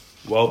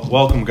Well,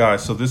 welcome,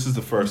 guys. So this is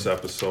the first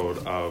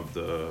episode of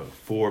the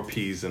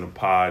 4Ps in a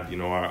Pod. You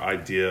know, our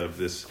idea of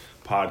this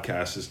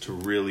podcast is to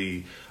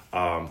really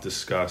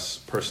discuss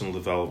personal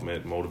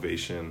development,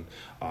 motivation,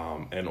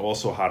 and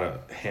also how to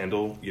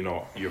handle,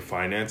 your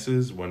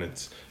finances when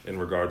it's in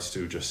regards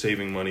to just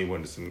saving money,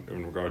 when it's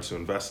in regards to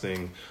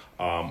investing,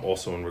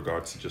 also in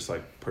regards to just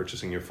like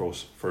purchasing your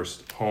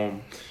first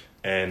home.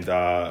 And,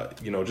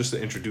 just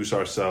to introduce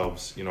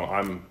ourselves,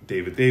 I'm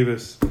David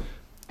Davis.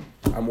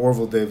 I'm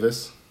Orville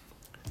Davis.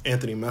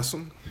 Anthony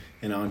Messam.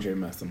 And Andre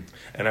Messam.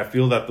 And I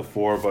feel that the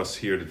four of us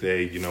here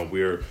today,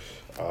 we're,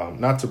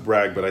 not to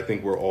brag, but I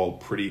think we're all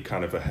pretty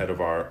kind of ahead of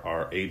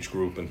our age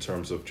group in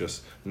terms of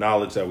just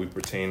knowledge that we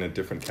pertain in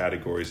different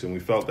categories. And we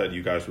felt that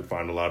you guys would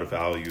find a lot of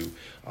value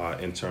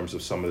in terms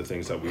of some of the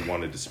things that we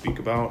wanted to speak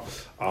about.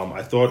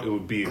 I thought it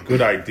would be a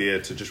good idea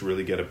to just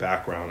really get a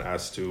background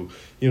as to,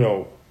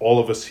 all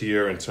of us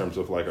here in terms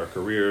of like our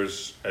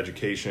careers,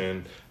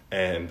 education,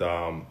 and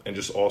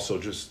just also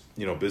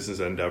business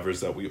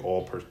endeavors that we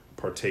all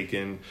partake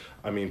in.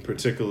 I mean,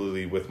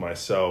 particularly with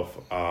myself,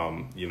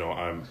 I'm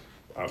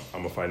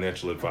a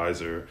financial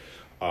advisor.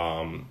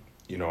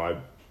 I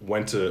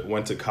went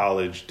to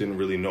college, didn't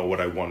really know what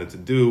I wanted to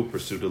do,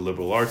 pursued a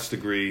liberal arts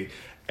degree,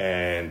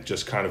 and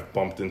just kind of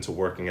bumped into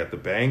working at the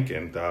bank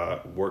and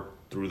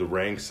worked through the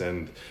ranks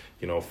and,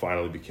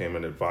 finally became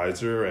an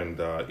advisor. And,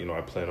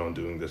 I plan on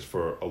doing this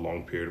for a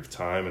long period of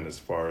time. And as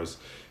far as,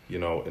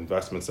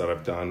 investments that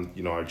I've done,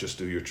 I just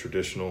do your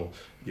traditional,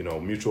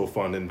 mutual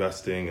fund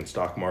investing and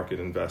stock market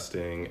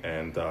investing.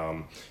 And,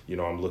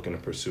 I'm looking to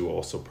pursue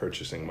also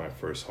purchasing my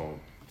first home.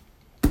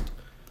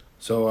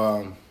 So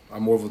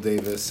I'm Orville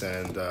Davis,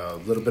 and a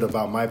little bit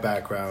about my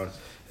background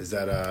is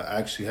that I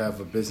actually have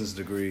a business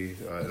degree,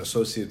 an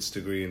associate's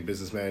degree in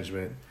business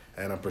management,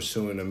 and I'm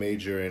pursuing a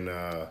major in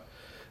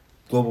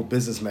global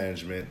business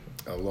management,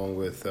 along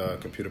with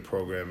computer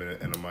programming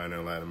and a minor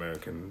in Latin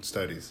American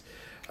studies.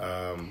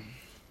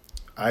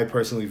 I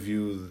personally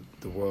view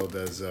the world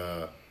as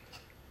a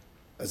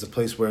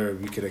place where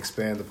we could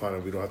expand upon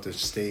it. We don't have to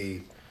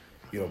stay,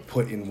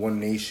 put in one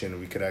nation.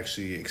 We could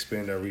actually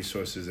expand our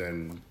resources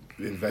and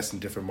invest in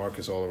different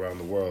markets all around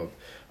the world.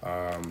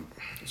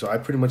 So I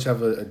pretty much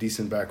have a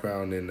decent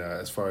background in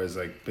as far as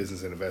like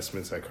business and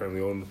investments. I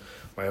currently own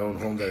my own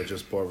home that I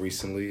just bought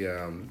recently.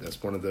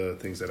 That's one of the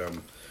things that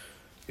I'm,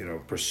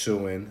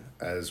 pursuing,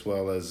 as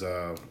well as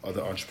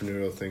other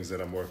entrepreneurial things that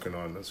I'm working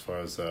on as far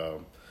as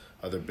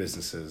other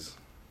businesses.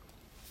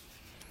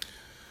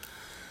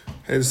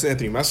 Hey, this is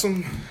Anthony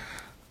Messam.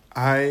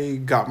 I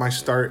got my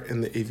start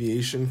in the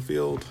aviation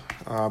field.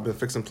 I've been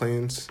fixing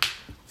planes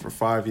for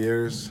 5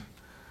 years.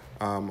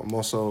 I'm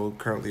also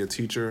currently a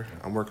teacher.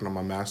 I'm working on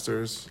my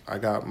master's. I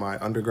got my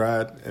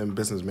undergrad in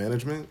business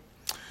management.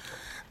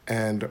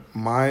 And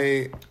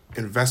my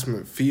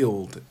investment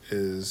field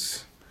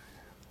is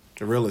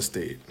real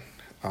estate.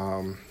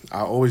 I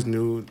always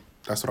knew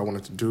that's what I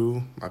wanted to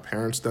do. My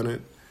parents done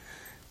it.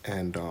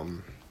 And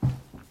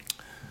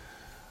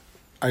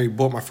I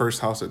bought my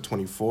first house at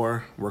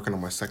 24, working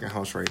on my second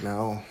house right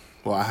now.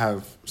 Well, I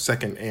have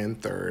second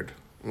and third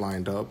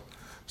lined up.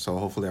 So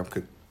hopefully I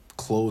could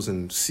close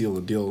and seal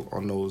the deal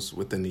on those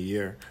within a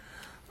year.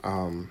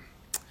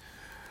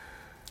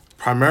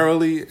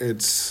 Primarily,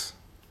 it's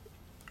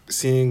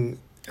seeing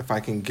if I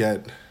can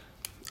get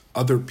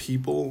other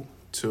people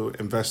to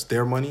invest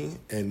their money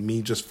and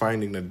me just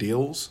finding the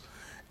deals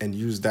and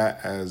use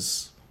that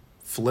as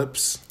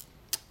flips,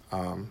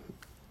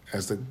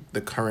 as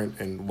the current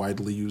and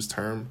widely used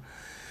term.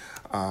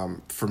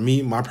 For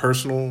me, my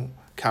personal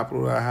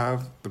capital that I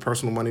have, the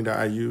personal money that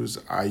I use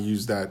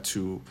that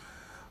to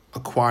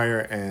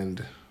acquire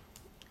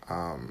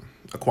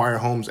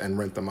homes and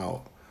rent them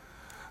out.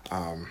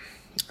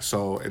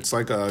 So it's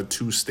like a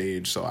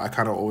 2-stage. So I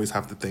kind of always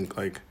have to think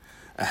like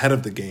ahead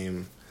of the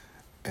game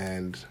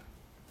and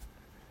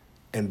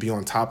be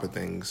on top of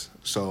things.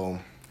 So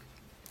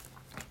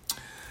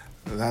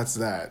that's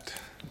that.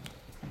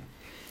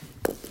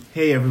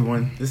 Hey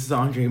everyone, this is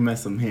Andre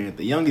Messam here,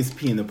 the youngest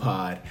P in the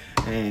pod,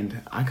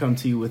 and I come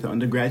to you with an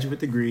undergraduate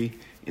degree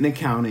in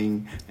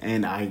accounting,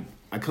 and I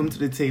come to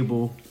the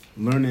table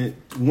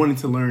wanting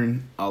to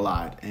learn a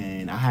lot,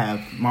 and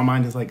my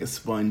mind is like a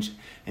sponge,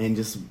 and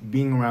just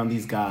being around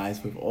these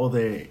guys with all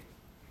their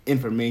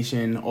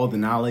information, all the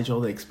knowledge,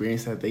 all the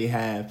experience that they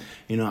have,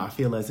 I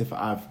feel as if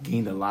I've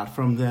gained a lot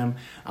from them.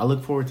 I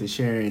look forward to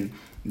sharing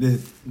the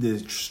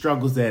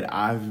struggles that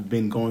I've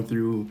been going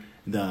through,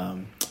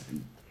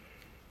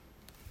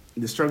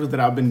 the struggles that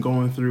I've been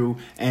going through,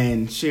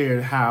 and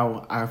share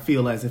how I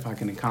feel as if I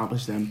can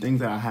accomplish them,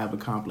 things that I have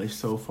accomplished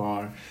so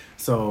far.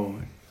 So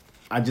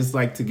I just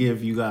like to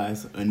give you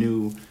guys a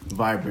new,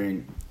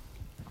 vibrant,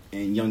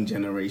 and young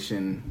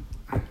generation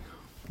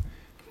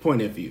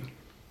point of view.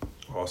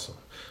 Awesome.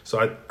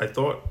 So I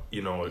thought,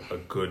 a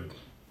good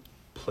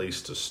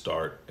place to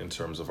start in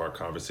terms of our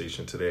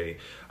conversation today.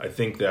 I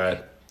think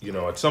that,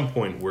 at some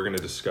point we're going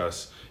to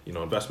discuss,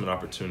 investment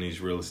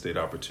opportunities, real estate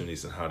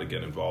opportunities, and how to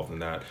get involved in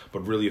that.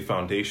 But really a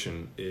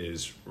foundation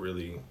is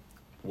really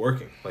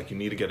working. Like, you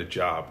need to get a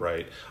job,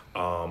 right?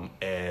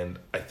 And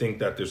I think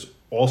that there's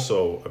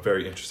also a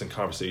very interesting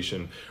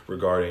conversation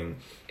regarding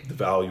the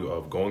value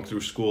of going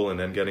through school and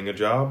then getting a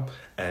job,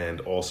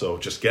 and also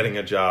just getting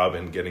a job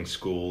and getting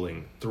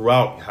schooling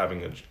throughout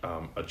having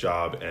a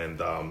job.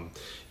 And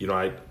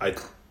I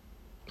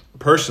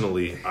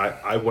personally,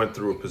 I went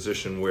through a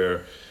position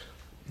where,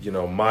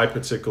 my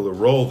particular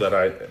role that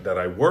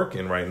I work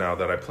in right now,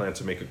 that I plan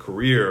to make a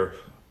career,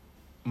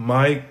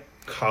 my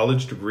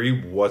college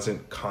degree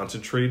wasn't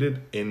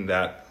concentrated in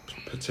that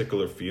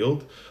particular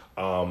field.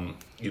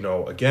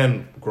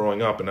 Again,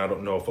 growing up, and I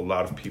don't know if a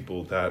lot of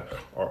people that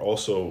are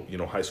also,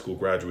 high school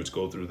graduates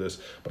go through this,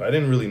 but I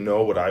didn't really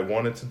know what I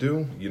wanted to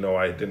do.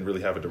 I didn't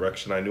really have a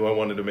direction. I knew I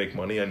wanted to make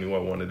money. I knew I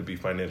wanted to be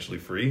financially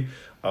free.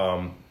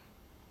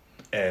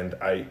 And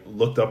I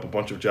looked up a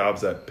bunch of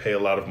jobs that pay a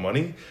lot of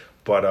money,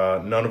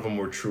 but none of them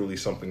were truly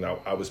something that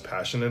I was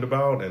passionate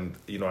about. And,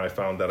 I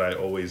found that I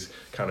always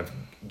kind of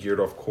geared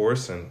off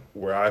course, and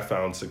where I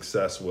found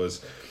success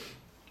was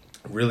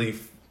really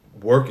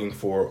working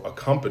for a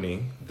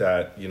company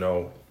that,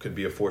 could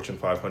be a Fortune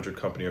 500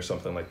 company or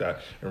something like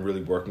that, and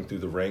really working through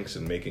the ranks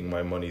and making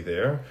my money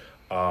there.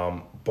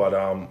 What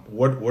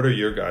are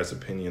your guys'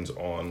 opinions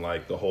on,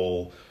 like, the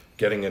whole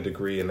getting a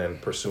degree and then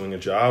pursuing a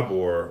job,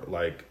 or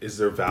like, is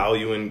there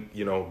value in,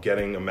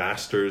 getting a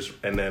master's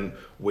and then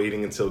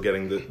waiting until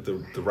getting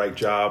the right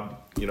job,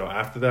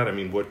 after that? I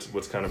mean,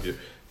 what's kind of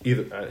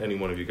any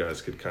one of you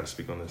guys could kind of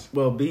speak on this?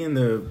 Well, being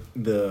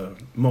the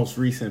most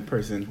recent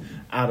person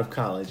out of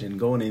college and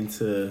going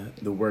into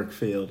the work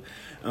field,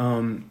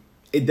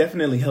 it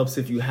definitely helps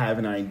if you have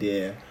an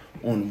idea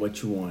on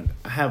what you want.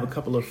 I have a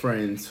couple of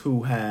friends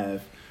who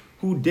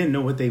didn't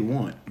know what they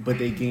want, but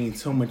they gained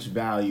so much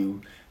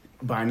value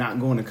by not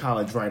going to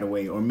college right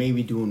away, or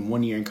maybe doing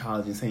 1 year in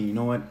college and saying, you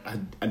know what,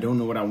 I don't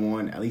know what I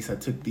want. At least I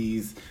took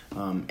these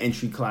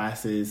entry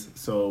classes,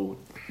 so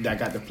that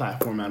got the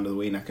platform out of the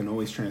way, and I can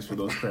always transfer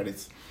those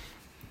credits.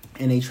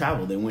 And they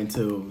traveled. They went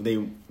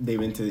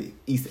to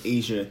East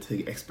Asia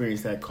to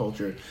experience that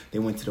culture. They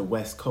went to the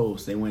West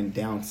Coast. They went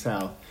down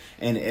south,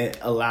 and it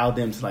allowed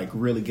them to, like,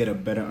 really get a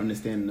better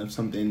understanding of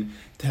something,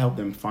 to help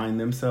them find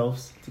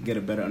themselves, to get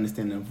a better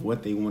understanding of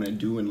what they want to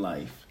do in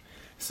life.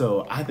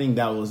 So I think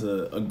that was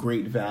a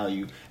great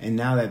value. And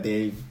now that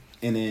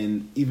and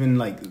then even,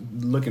 like,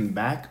 looking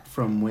back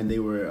from when they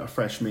were a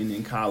freshman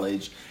in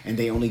college and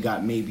they only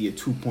got maybe a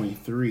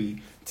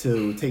 2.3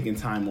 to taking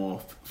time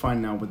off,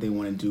 finding out what they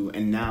want to do,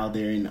 and now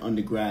they're in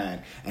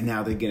undergrad and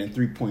now they're getting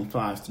 3.5,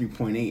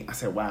 3.8. I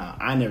said, wow,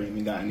 I never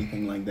even got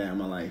anything like that in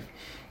my life.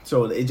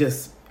 So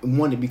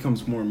it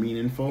becomes more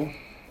meaningful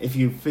if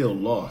you feel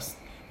lost.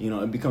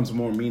 It becomes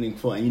more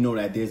meaningful, and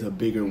that there's a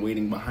bigger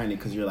weighting behind it,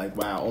 because you're like,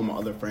 wow, all my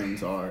other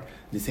friends are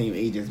the same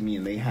age as me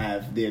and they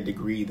have their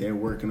degree, they're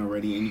working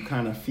already, and you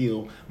kind of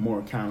feel more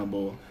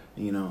accountable,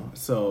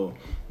 So,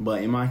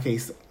 but in my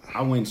case,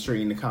 I went straight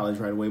into college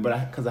right away,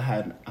 but because I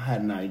had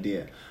an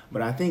idea.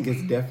 But I think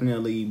it's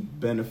definitely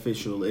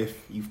beneficial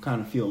if you kind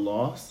of feel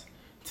lost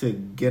to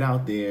get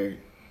out there,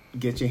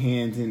 get your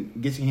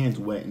hands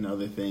wet in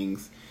other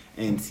things,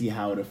 and see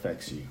how it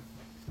affects you.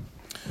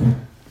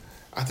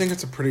 I think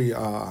it's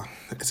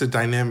it's a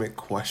dynamic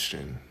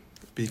question,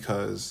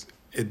 because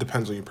it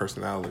depends on your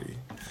personality.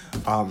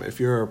 If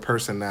you're a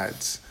person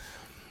that's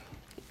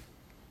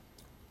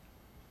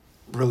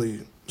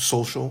really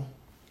social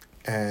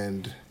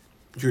and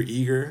you're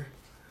eager,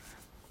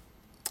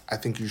 I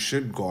think you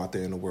should go out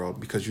there in the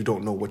world, because you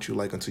don't know what you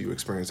like until you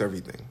experience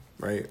everything,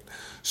 right?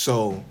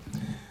 So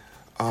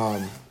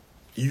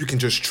you can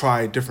just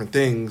try different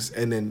things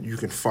and then you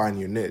can find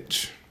your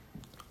niche.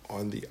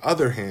 On the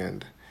other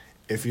hand,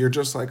 if you're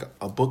just like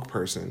a book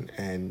person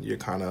and you're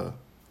kind of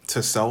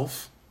to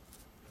self,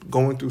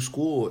 going through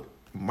school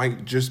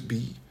might just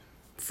be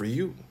for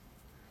you.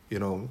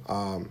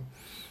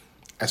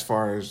 As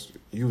far as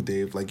you,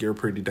 Dave, like, you're a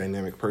pretty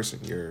dynamic person.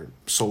 You're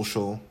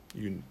social.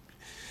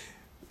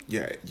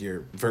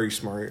 You're very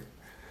smart,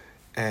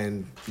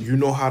 and you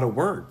know how to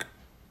work.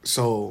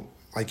 So,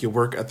 like, your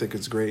work ethic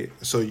is great.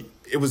 So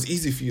it was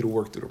easy for you to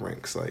work through the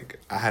ranks. Like,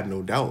 I had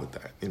no doubt with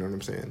that. You know what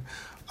I'm saying?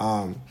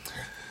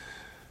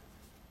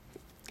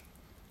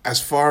 As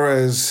far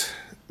as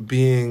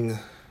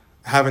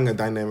having a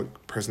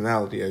dynamic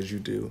personality as you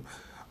do,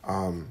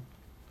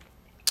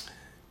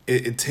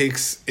 it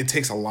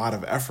takes a lot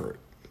of effort,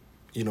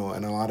 and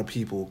a lot of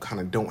people kind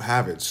of don't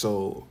have it.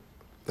 So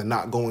the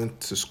not going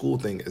to school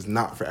thing is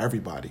not for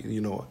everybody.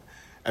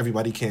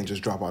 Everybody can't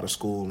just drop out of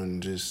school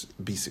and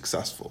just be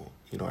successful.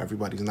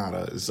 Everybody's not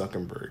a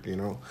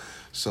Zuckerberg,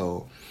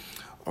 so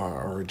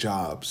or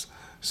Jobs.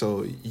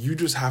 So you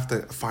just have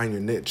to find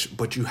your niche,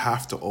 but you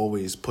have to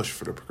always push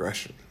for the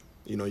progression.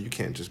 You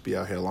can't just be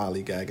out here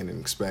lollygagging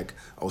and expect,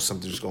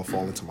 something's just going to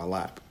fall into my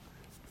lap.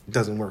 It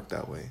doesn't work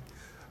that way.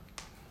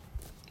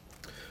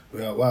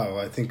 Well, wow,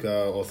 I think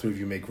all three of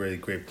you make really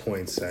great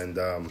points. And,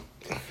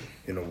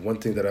 one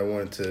thing that I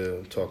wanted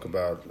to talk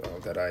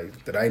about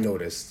that I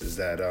noticed is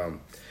that,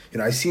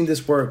 I've seen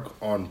this work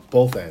on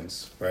both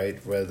ends,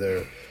 right?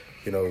 Whether,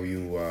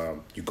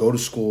 you go to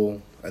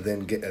school and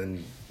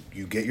then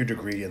you get your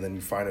degree and then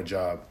you find a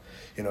job,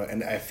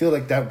 and I feel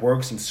like that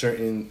works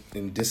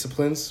in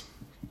disciplines.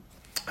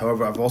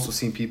 However, I've also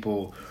seen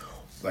people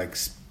like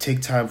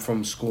take time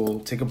from school,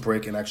 take a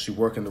break, and actually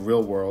work in the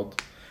real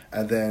world,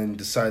 and then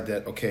decide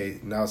that, okay,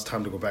 now it's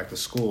time to go back to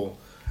school,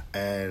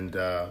 and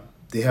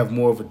they have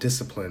more of a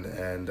discipline.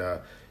 And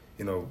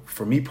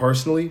for me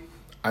personally,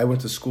 I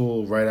went to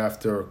school right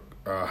after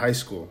high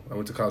school. I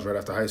went to college right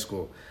after high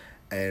school.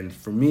 And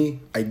for me,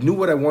 I knew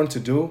what I wanted to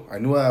do. I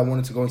knew I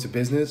wanted to go into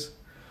business,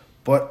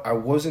 but I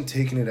wasn't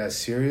taking it as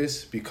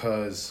serious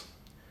because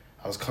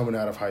I was coming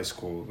out of high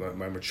school.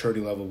 My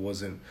maturity level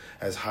wasn't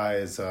as high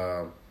as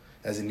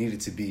it needed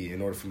to be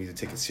in order for me to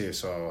take it serious.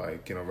 So,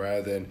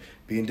 rather than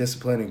being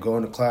disciplined and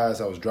going to class,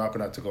 I was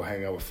dropping out to go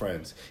hang out with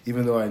friends.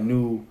 Even though I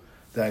knew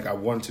that I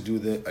wanted to do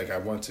that, I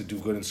wanted to do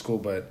good in school,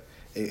 but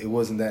it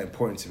wasn't that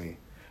important to me.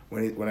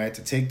 When I had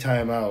to take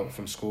time out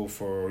from school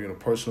for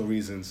personal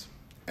reasons,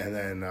 and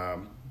then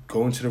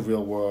go into the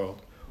real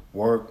world,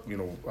 work.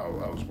 I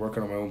was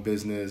working on my own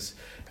business,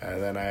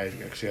 and then I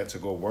actually had to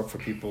go work for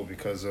people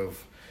because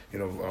of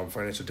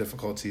financial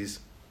difficulties.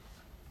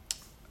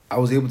 I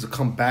was able to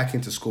come back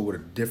into school with a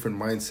different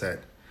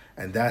mindset,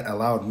 and that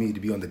allowed me to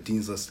be on the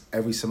dean's list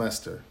every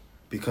semester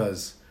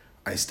because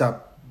I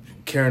stopped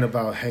caring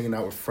about hanging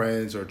out with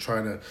friends or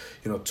trying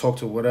to talk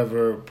to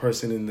whatever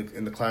person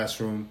in the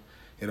classroom.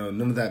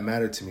 None of that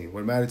mattered to me.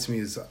 What mattered to me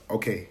is,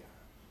 okay,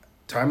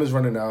 time is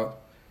running out.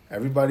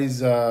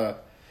 Everybody's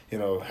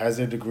has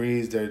their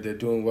degrees. They're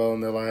doing well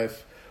in their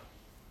life,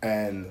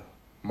 and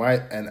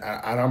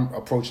I'm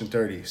approaching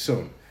 30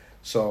 soon,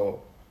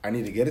 so I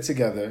need to get it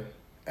together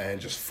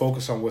and just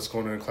focus on what's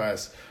going on in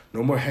class.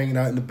 No more hanging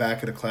out in the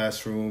back of the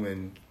classroom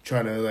and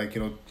trying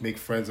to make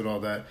friends and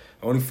all that.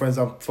 The only friends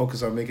I'm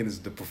focused on making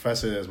is the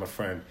professor as my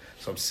friend.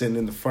 So I'm sitting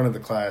in the front of the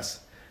class,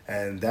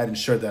 and that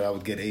ensured that I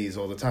would get A's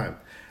all the time.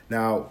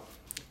 Now,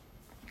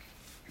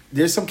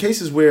 there's some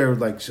cases where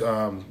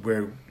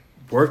where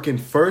working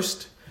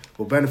first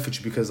will benefit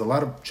you because a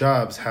lot of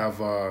jobs have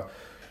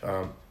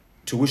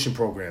tuition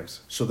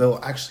programs, so they'll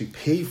actually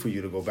pay for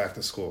you to go back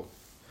to school,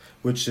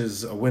 which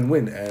is a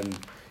win-win. And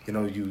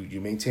you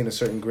maintain a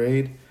certain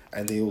grade,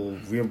 and they will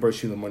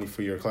reimburse you the money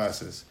for your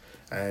classes,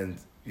 and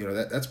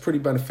that's pretty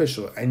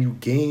beneficial. And you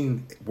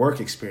gain work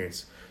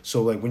experience.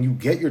 So when you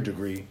get your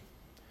degree,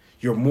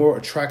 you're more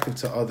attractive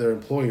to other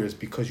employers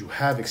because you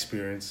have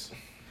experience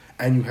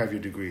and you have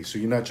your degree. So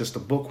you're not just a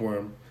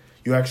bookworm.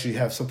 You actually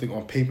have something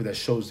on paper that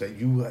shows that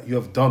you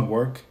have done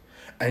work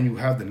and you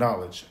have the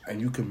knowledge,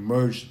 and you can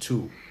merge the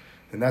two.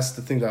 And that's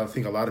the thing that I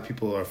think a lot of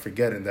people are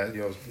forgetting, that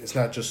it's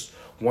not just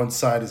one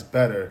side is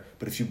better,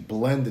 but if you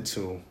blend the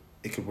two,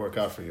 it could work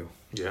out for you.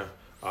 Yeah.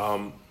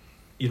 I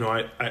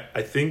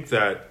think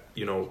that,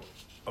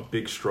 a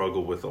big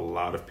struggle with a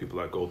lot of people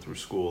that go through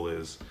school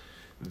is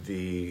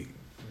the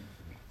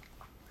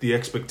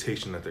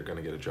expectation that they're going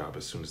to get a job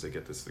as soon as they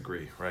get this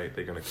degree, right?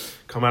 They're going to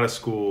come out of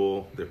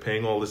school, they're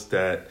paying all this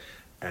debt,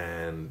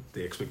 and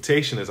the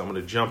expectation is I'm going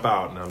to jump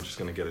out and I'm just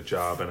going to get a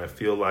job. And I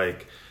feel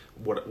like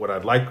what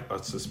I'd like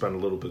us to spend a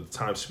little bit of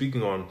time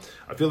speaking on,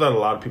 I feel that a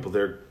lot of people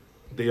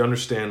they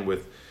understand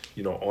with,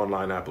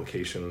 online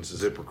applications,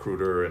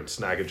 ZipRecruiter and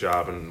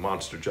Snagajob and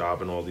Monster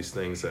Job and all these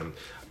things. And,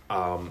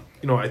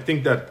 I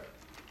think that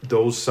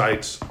those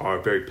sites are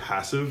very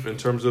passive in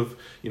terms of,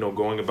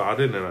 going about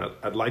it. And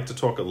I'd like to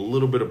talk a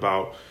little bit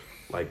about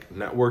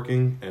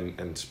networking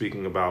and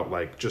speaking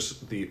about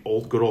just the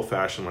good old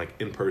fashioned,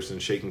 in person,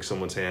 shaking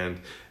someone's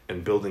hand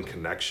and building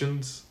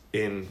connections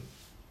in,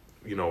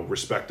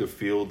 respective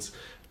fields,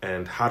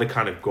 and how to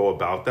kind of go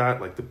about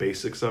that, the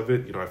basics of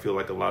it. I feel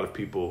like a lot of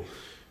people,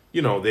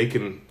 they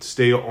can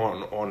stay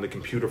on the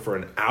computer for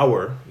an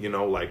hour,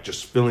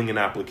 just filling in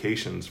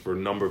applications for a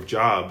number of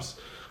jobs.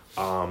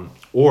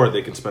 Or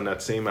they can spend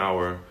that same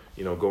hour,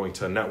 going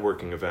to a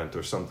networking event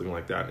or something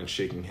like that and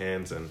shaking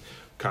hands and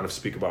kind of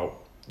speak about,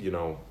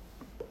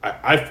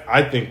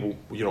 I think,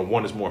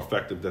 one is more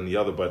effective than the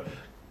other, but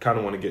kind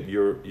of want to get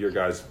your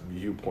guys'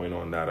 viewpoint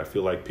on that. I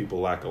feel like people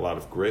lack a lot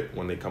of grit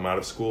when they come out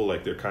of school.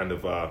 They're kind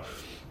of,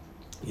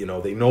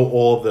 they know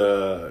all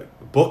the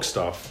book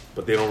stuff,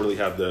 but they don't really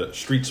have the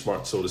street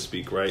smart, so to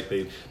speak, right?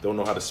 They don't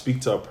know how to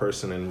speak to a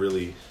person and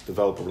really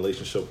develop a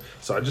relationship.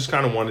 So I just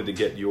kind of wanted to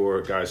get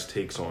your guys'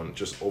 takes on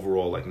just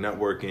overall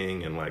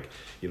networking and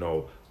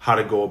how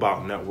to go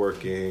about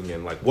networking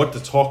and what to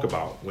talk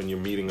about when you're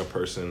meeting a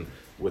person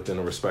within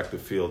a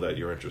respective field that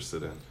you're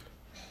interested in.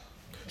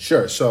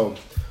 Sure. So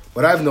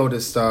what I've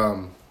noticed,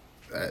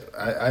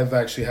 I've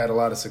actually had a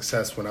lot of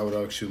success when I would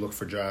actually look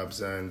for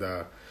jobs. And,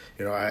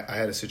 I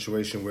had a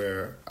situation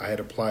where I had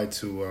applied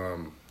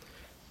to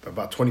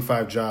about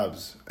 25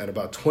 jobs, and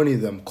about 20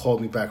 of them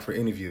called me back for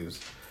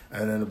interviews.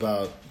 And then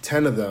about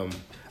 10 of them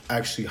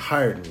actually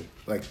hired me.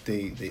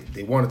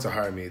 They wanted to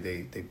hire me.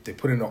 They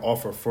put in an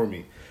offer for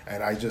me.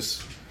 And I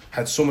just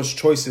had so much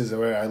choices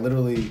where I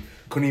literally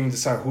couldn't even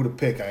decide who to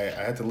pick. I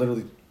had to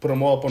literally put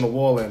them all up on the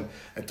wall and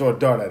throw a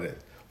dart at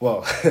it.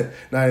 Well,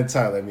 not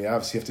entirely. I mean,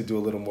 obviously you have to do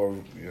a little more,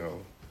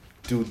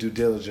 due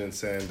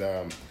diligence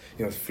and,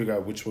 figure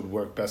out which would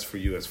work best for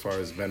you as far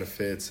as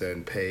benefits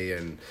and pay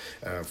and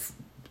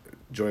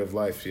joy of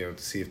life, to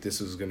see if this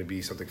is going to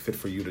be something fit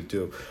for you to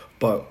do.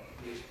 But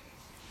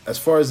as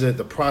far as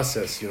the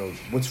process,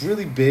 what's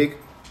really big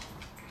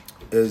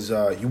is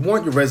you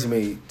want your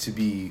resume to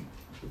be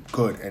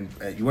good, and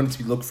you want it to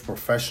be look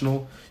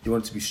professional. You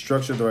want it to be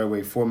structured the right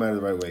way, formatted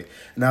the right way.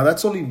 Now,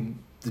 that's only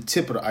the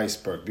tip of the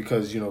iceberg,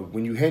 because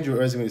when you hand your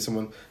resume to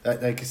someone,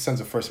 that sends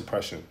a first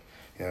impression.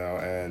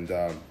 And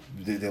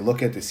they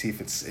look at it to see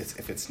if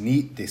it's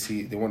neat.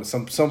 They want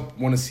some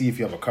want to see if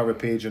you have a cover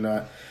page or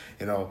not.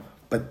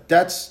 But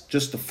that's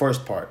just the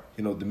first part.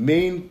 The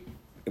main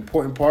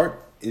important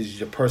part is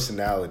your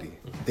personality.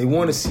 They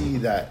want to see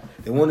that.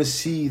 They want to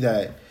see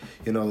that.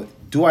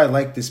 Do I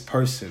like this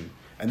person?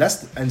 And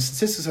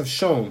statistics have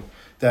shown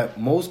that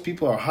most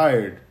people are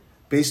hired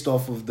based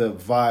off of the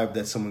vibe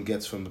that someone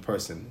gets from the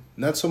person.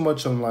 Not so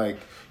much on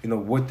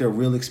what their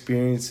real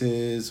experience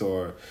is,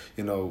 or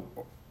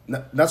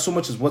not so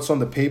much as what's on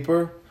the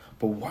paper,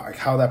 but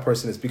how that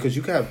person is. Because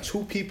you can have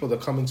two people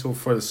that come into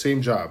for the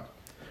same job,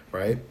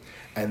 right?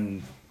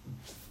 And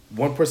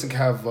one person can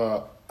have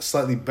a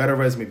slightly better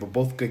resume, but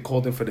both get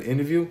called in for the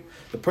interview.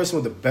 The person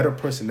with the better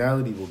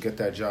personality will get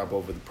that job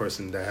over the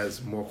person that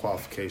has more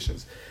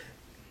qualifications.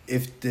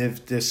 If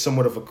there's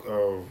somewhat of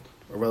a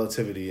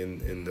relativity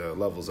in the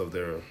levels of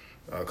their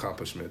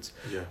accomplishments.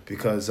 Yeah.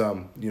 Because,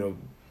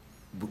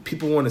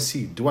 people want to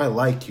see, do I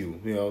like you?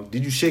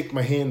 Did you shake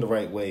my hand the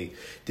right way?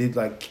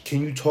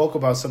 Can you talk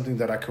about something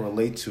that I can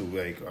relate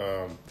to?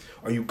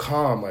 Are you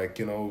calm?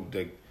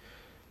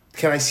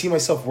 Can I see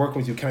myself working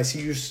with you? Can I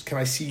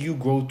see you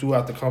grow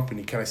throughout the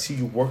company? Can I see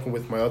you working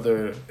with my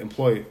other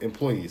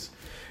employees?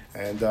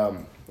 And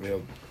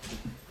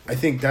I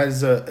think that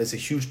is a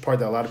huge part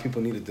that a lot of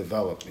people need to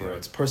develop.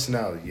 It's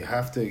personality. You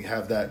have to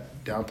have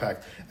that down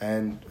packed.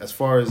 And as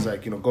far as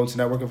going to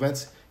network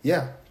events,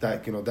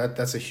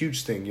 that's a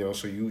huge thing.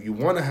 So you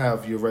want to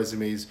have your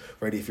resumes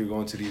ready if you're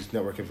going to these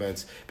network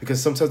events,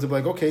 because sometimes they'll be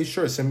like, okay,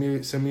 sure, send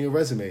me a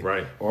resume,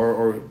 right?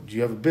 Or do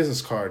you have a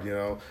business card?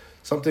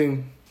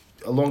 Something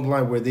along the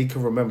line where they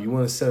can remember. You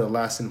want to set a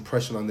lasting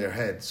impression on their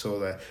head, so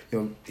that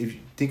if you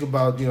think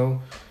about you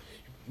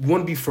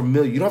want to be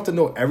familiar. You don't have to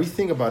know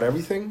everything about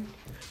everything.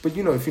 But,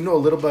 if you know a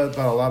little bit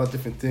about a lot of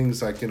different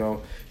things,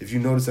 if you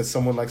notice that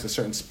someone likes a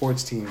certain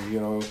sports team,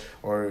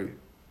 or,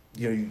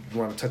 you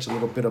want to touch a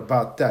little bit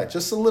about that,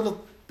 just a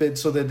little bit,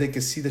 so that they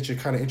can see that you're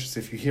kind of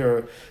interested. If you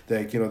hear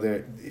that,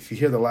 if you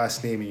hear the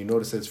last name and you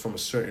notice that it's from a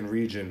certain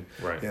region,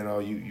 right.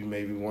 You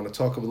maybe want to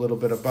talk a little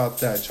bit about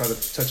that, try to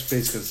touch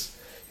base, because,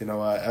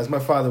 as my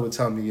father would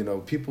tell me,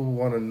 people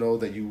want to know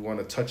that you want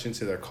to touch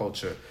into their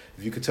culture.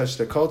 If you could touch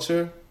their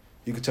culture,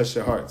 you could touch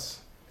their hearts.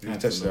 If you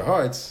could touch their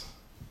hearts,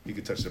 you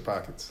could touch their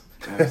pockets.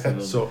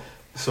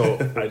 So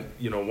I,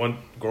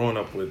 growing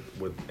up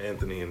with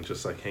Anthony and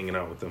just hanging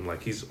out with him,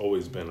 he's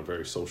always been a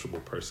very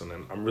sociable person,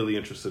 and I'm really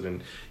interested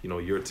in,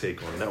 your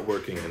take on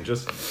networking and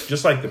just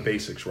the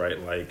basics, right?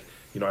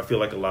 I feel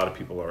like a lot of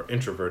people are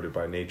introverted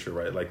by nature,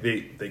 right?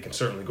 They can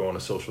certainly go on a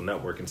social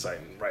networking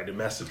site and write a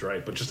message,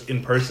 right? But just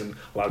in person,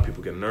 a lot of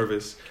people get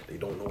nervous. They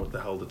don't know what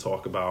the hell to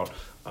talk about.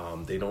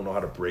 They don't know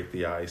how to break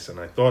the ice. And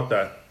I thought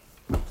that,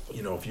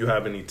 if you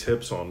have any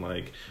tips on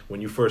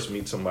when you first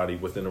meet somebody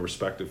within a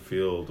respective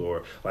field,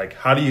 or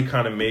how do you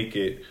kind of make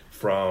it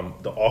from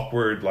the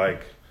awkward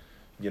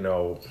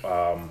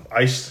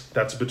ice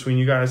that's between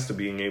you guys to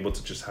being able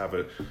to just have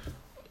a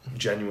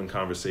genuine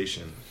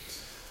conversation?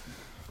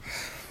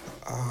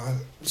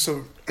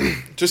 So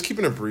just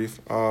keeping it brief,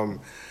 I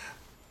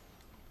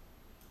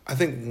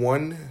think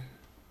one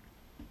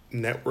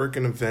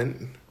networking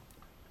event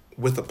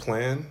with a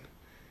plan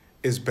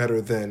is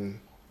better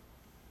than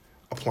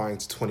applying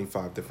to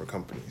 25 different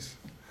companies.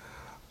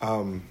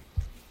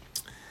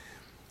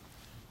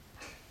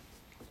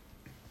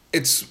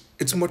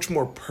 It's much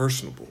more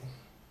personable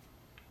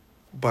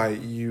by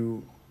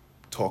you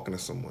talking to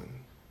someone,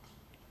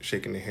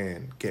 shaking their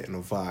hand, getting a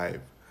vibe,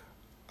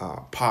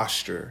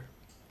 posture,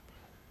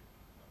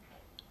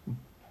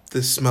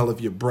 the smell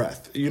of your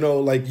breath.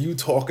 You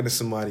talking to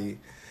somebody,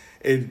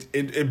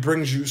 it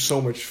brings you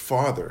so much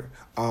farther,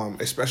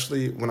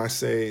 especially when I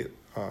say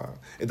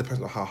it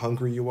depends on how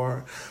hungry you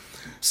are.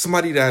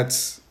 Somebody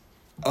that's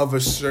of a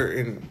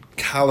certain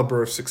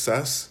caliber of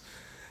success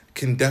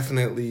can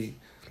definitely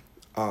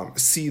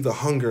see the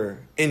hunger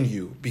in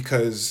you,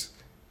 because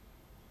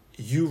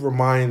you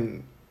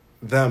remind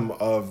them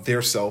of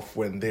their self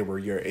when they were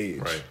your age.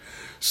 Right.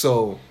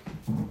 So,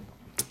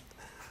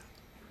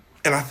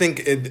 and I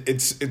think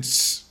it's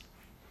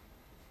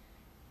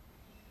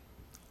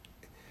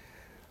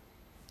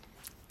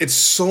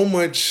so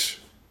much.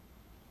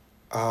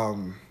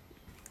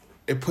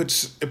 It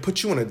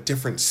puts you in a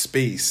different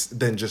space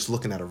than just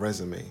looking at a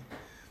resume.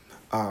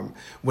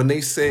 When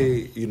they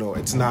say,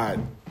 it's not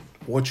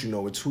what you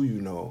know, it's who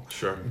you know.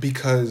 Sure.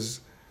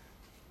 Because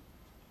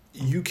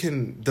you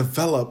can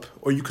develop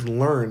or you can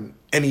learn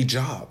any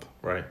job.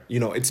 Right.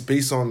 It's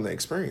based on the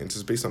experience.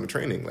 It's based on the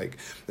training.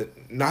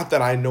 Not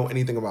that I know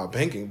anything about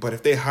banking, but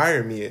if they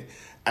hire me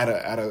at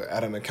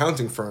an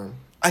accounting firm,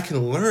 I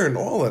can learn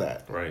all of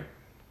that. Right.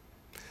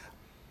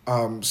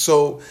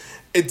 So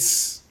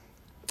it's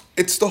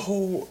the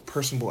whole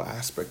personable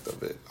aspect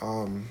of it.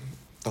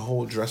 The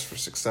whole dress for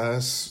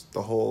success,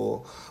 the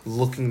whole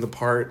looking the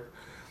part.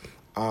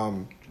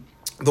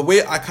 The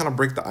way I kind of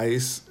break the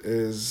ice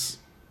is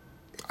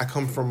I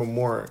come from a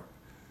more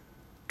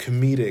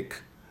comedic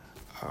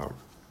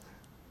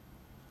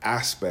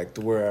aspect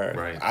where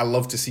Right. I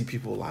love to see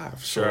people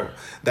laugh. Sure.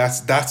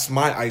 So that's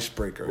my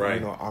icebreaker. Right.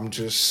 You know,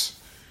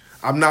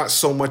 I'm not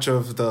so much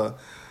of the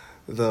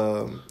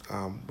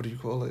what do you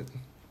call it?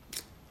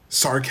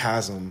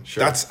 Sarcasm.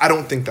 Sure. I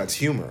don't think that's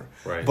humor.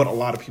 Right. But a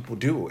lot of people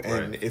do.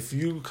 And Right. if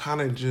you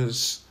kind of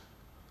just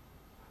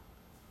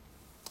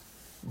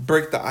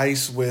break the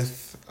ice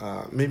with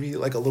maybe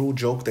like a little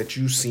joke that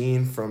you've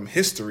seen from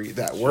history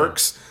that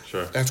works,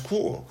 Sure. that's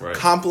cool. Right.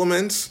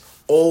 Compliments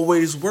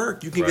always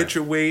work. You can Right. get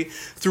your way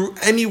through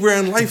anywhere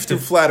in life through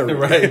flattery.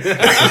 Right.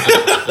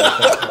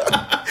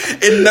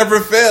 It never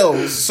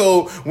fails.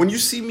 So when you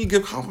see me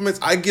give compliments,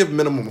 I give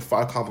minimum of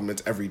 5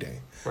 compliments every day.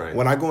 Right.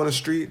 When I go on the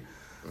street,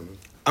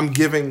 I'm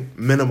giving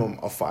minimum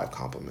of 5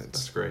 compliments.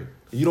 That's great.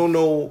 You don't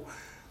know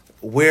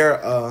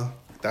where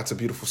that's a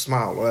beautiful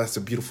smile or that's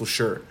a beautiful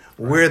shirt,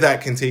 where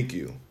that can take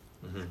you.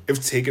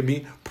 It's taken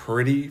me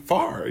pretty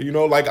far. You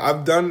know, like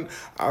I've done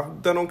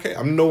okay.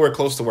 I'm nowhere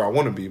close to where I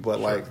want to be, but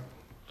like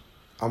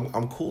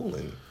I'm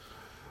cooling.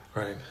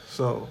 Right.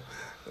 So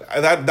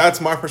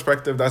that's my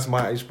perspective. That's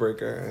my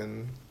icebreaker,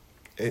 and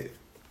it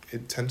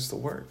tends to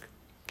work.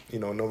 You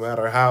know, no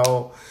matter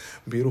how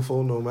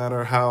beautiful, no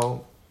matter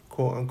how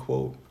quote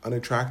unquote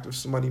unattractive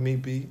somebody may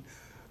be,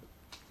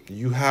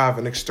 you have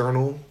an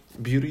external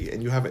beauty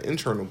and you have an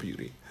internal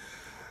beauty.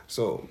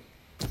 So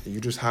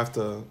you just have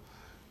to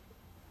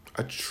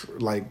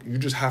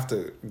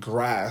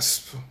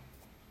grasp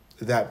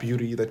that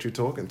beauty that you're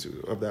talking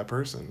to of that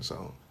person.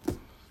 So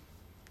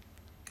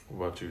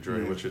What about you,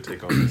 Dre? What's your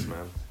take on this,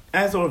 man?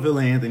 As Orville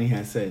Anthony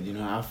has said, you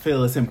know, I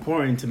feel it's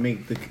important to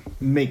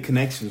make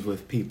connections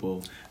with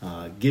people,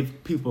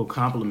 give people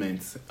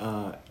compliments.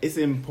 It's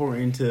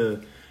important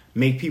to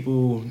make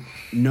people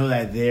know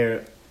that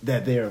they're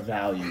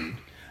valued.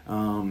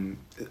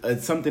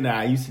 It's something that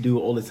I used to do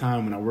all the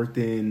time when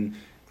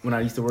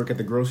I used to work at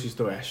the grocery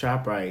store at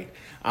ShopRite.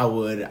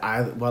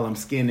 While I'm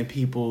scanning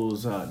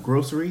people's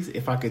groceries,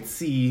 if I could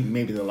see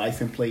maybe the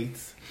license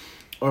plates,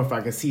 or if I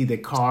could see their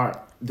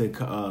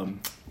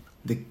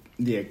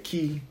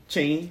key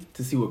chain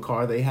to see what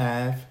car they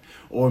have,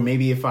 or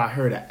maybe if I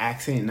heard an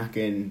accent and I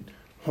can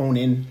hone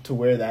in to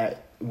where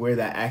that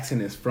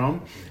accent is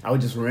from, I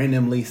would just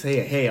randomly say,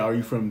 "Hey, are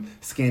you from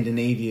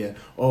Scandinavia?"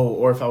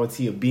 Or if I would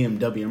see a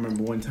BMW. I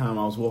remember one time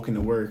I was walking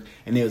to work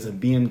and there was a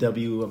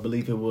BMW, I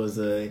believe it was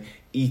a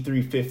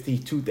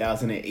E350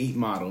 2008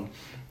 model.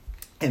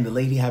 And the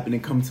lady happened to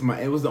come to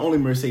it was the only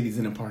Mercedes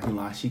in the parking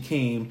lot. She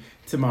came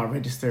to my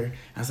register.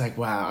 I was like,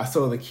 wow, I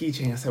saw the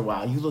keychain. I said,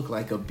 wow, you look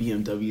like a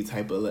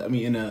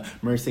BMW in a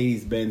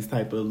Mercedes-Benz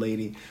type of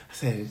lady. I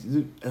said,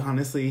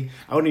 honestly,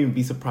 I wouldn't even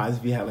be surprised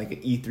if you had like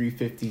an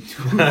E350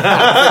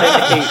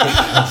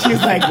 2008. She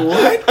was like,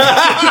 what?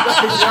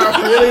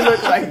 Y'all really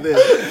look like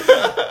this.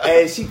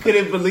 And she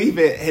couldn't believe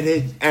it.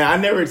 And I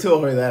never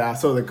told her that I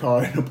saw the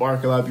car in the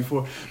parking lot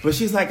before. But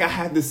she's like, I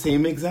had the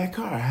same exact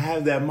car. I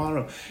have that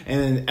model.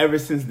 And ever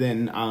since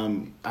then,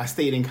 I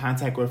stayed in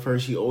contact with her.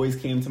 She always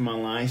came to my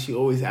line. She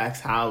always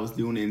asked how I was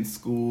doing in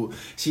school.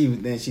 She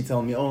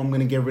told me, I'm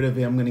going to get rid of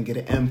it. I'm going to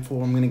get an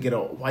M4. I'm going to get a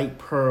white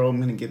Pearl. I'm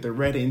going to get the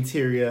red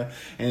interior.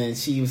 And then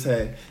she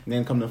said,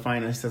 then come to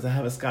find out, she says, I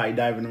have a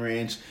skydiving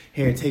ranch.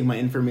 Here, take my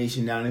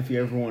information down. If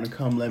you ever want to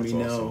come, let me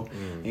know.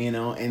 Awesome. You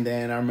know, and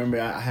then I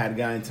remember I had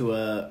gotten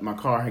into my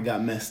car had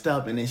got messed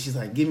up, and then she's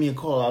like, give me a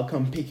call. I'll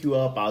come pick you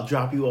up. I'll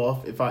drop you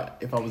off if I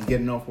was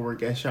getting off of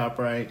work at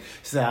ShopRite.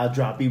 She said, I'll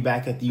drop you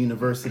back at the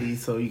university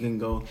so you can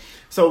go.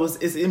 So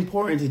it's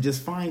important to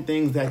just find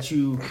things that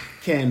you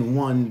can,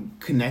 one,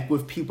 connect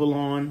with people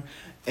on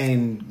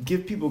and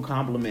give people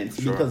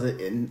compliments. Sure. Because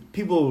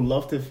people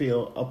love to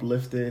feel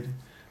uplifted,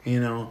 you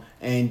know,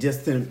 and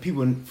just for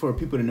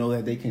people to know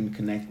that they can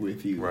connect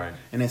with you. Right.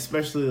 And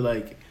especially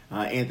like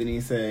Anthony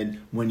said,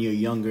 when you're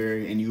younger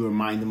and you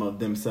remind them of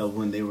themselves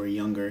when they were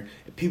younger,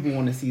 people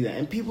want to see that.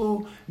 And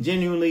people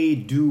genuinely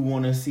do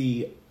want to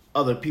see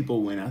other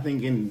people win. I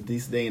think in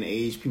this day and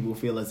age, people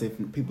feel as if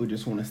people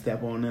just want to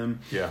step on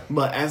them. Yeah.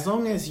 But as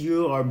long as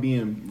you are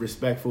being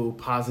respectful,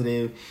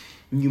 positive,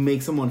 you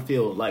make someone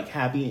feel like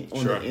happy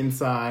on Sure. the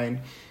inside,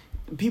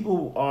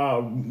 people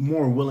are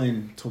more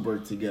willing to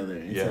work together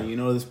and Yeah. say, you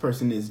know, this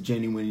person is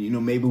genuine. You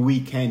know, maybe we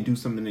can do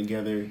something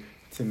together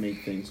to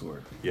make things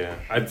work. Yeah,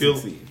 I and feel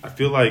succeed.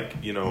 like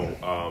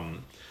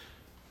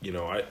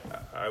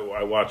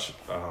I watch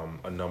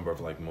a number of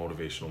like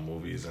motivational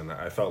movies, and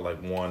I felt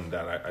like one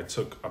that I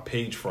took a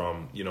page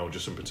from, you know,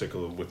 just in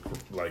particular with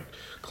like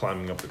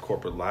climbing up the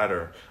corporate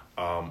ladder,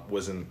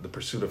 was in The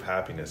Pursuit of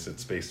Happiness.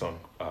 It's based on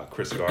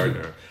Chris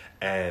Gardner,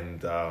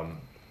 and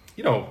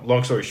you know,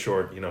 long story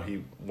short, you know,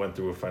 he went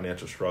through a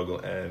financial struggle,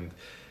 and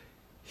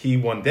he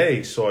one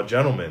day saw a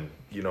gentleman,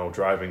 you know,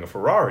 driving a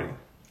Ferrari.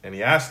 and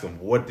he asked him,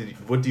 what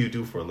do you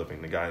do for a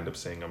living? The guy ended up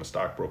saying, I'm a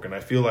stockbroker. And I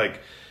feel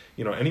like,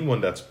 you know,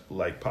 anyone that's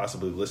like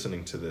possibly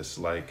listening to this,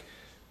 like,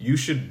 you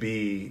should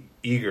be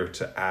eager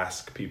to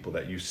ask people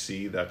that you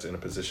see that's in a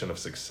position of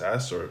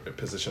success or a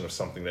position of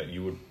something that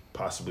you would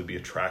possibly be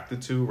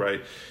attracted to,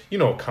 right? You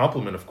know, a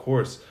compliment, of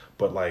course,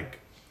 but like,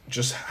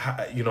 just,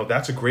 you know,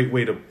 that's a great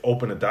way to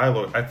open a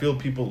dialogue. I feel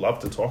people love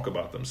to talk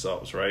about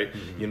themselves, right?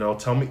 Mm-hmm. You know,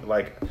 tell me,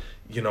 like,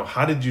 you know,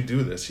 how did you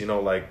do this? You know,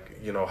 like,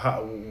 you know,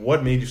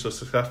 what made you so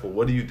successful?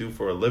 What do you do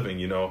for a living?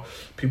 You know,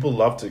 people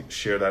love to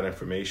share that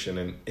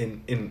information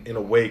and in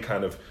a way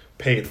kind of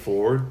pay it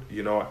forward.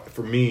 You know,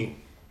 for me,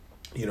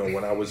 you know,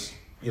 when I was,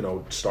 you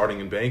know,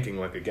 starting in banking,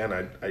 like, again,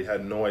 I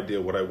had no idea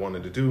what I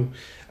wanted to do.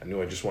 I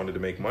knew I just wanted to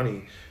make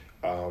money.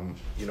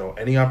 You know,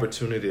 any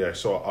opportunity I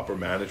saw upper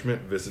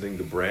management visiting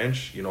the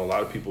branch, you know, a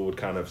lot of people would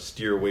kind of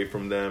steer away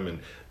from them and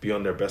be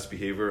on their best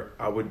behavior.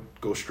 I would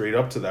go straight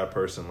up to that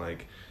person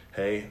like,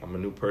 hey, I'm a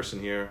new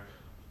person here.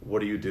 What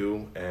do you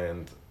do?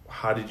 And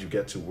how did you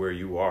get to where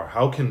you are?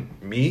 How can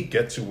me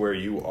get to where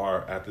you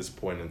are at this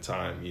point in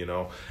time, you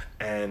know?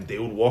 And they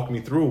would walk me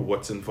through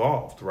what's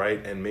involved,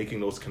 right? And making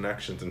those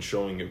connections and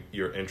showing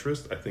your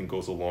interest, I think,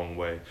 goes a long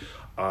way.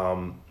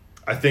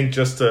 I think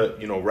just to,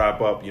 you know,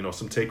 wrap up, you know,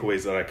 some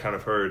takeaways that I kind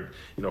of heard,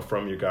 you know,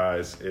 from you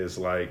guys is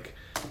like,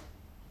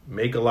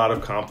 make a lot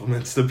of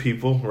compliments to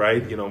people,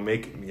 right? You know,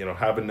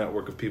 have a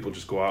network of people,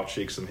 just go out,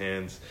 shake some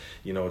hands.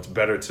 You know, it's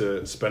better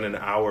to spend an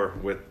hour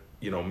with,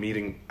 you know,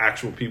 meeting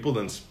actual people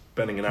than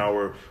spending an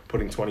hour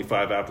putting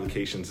 25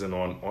 applications in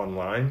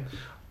online.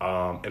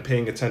 And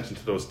paying attention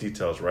to those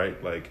details,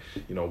 right? Like,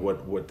 you know,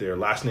 what their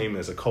last name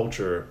is, a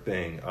culture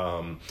thing,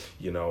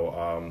 you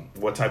know,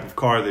 what type of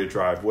car they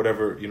drive,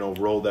 whatever, you know,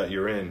 role that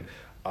you're in.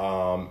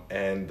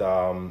 And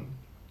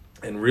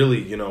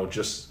really, you know,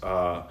 just,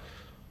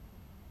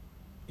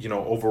 you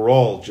know,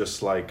 overall,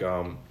 just like,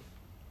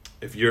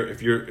 if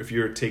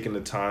you're taking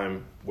the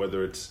time,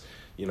 whether it's,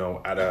 you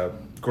know, at a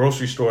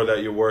grocery store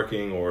that you're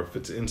working or if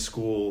it's in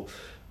school,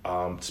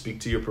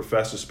 speak to your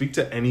professor, speak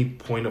to any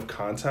point of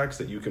contacts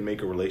that you can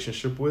make a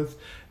relationship with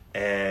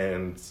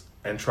and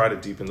try to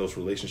deepen those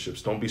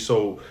relationships. Don't be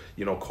so,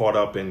 you know, caught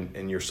up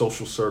in your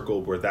social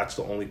circle where that's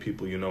the only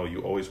people you know.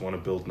 You always want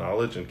to build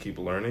knowledge and keep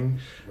learning.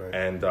 Right.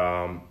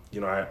 And, you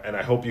know,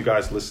 I hope you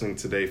guys listening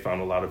today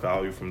found a lot of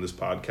value from this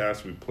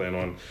podcast. We plan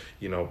on,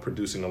 you know,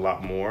 producing a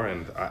lot more.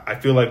 And I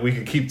feel like we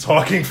could keep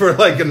talking for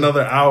like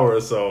another hour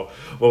or so.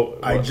 Well,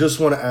 I just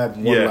want to add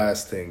one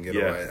last thing, you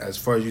know, as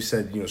far as you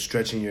said, you know,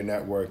 stretching your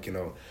network, you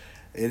know,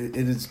 it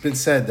has been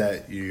said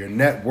that your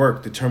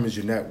network determines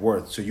your net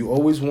worth. So you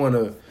always want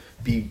to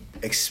be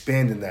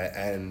expanding that.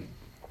 And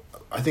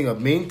I think a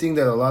main thing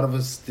that a lot of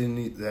us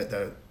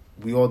that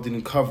we all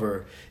didn't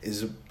cover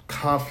is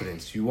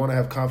confidence. You want to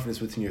have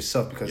confidence within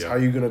yourself, because how are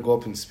you going to go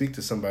up and speak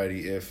to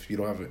somebody if you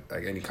don't have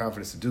like any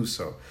confidence to do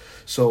so?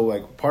 So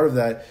like part of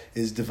that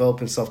is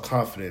developing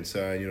self-confidence.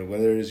 You know,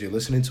 whether it is you're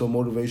listening to a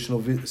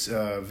motivational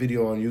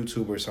video on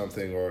YouTube or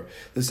something, or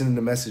listening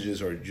to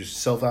messages, or just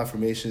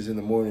self-affirmations in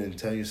the morning and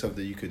telling yourself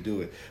that you could do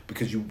it,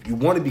 because you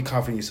want to be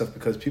confident in yourself,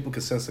 because people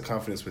can sense the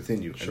confidence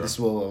within you. Sure. And this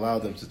will allow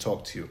them to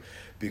talk to you,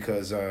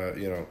 because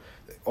you know,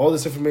 all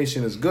this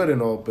information is good and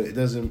all, but it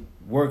doesn't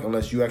work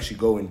unless you actually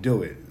go and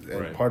do it.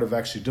 And part of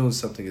actually doing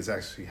something is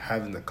actually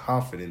having the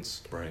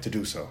confidence to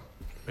do so.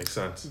 Makes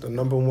sense. The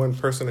number one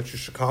person that you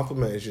should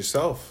compliment is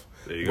yourself.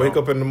 There you Wake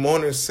go. up in the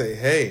morning and say,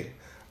 hey,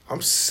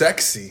 I'm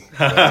sexy.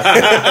 No,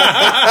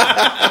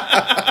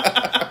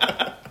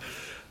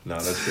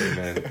 that's great,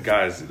 man.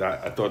 Guys,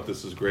 I thought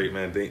this was great,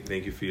 man.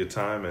 Thank you for your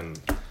time,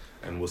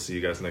 and we'll see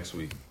you guys next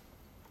week.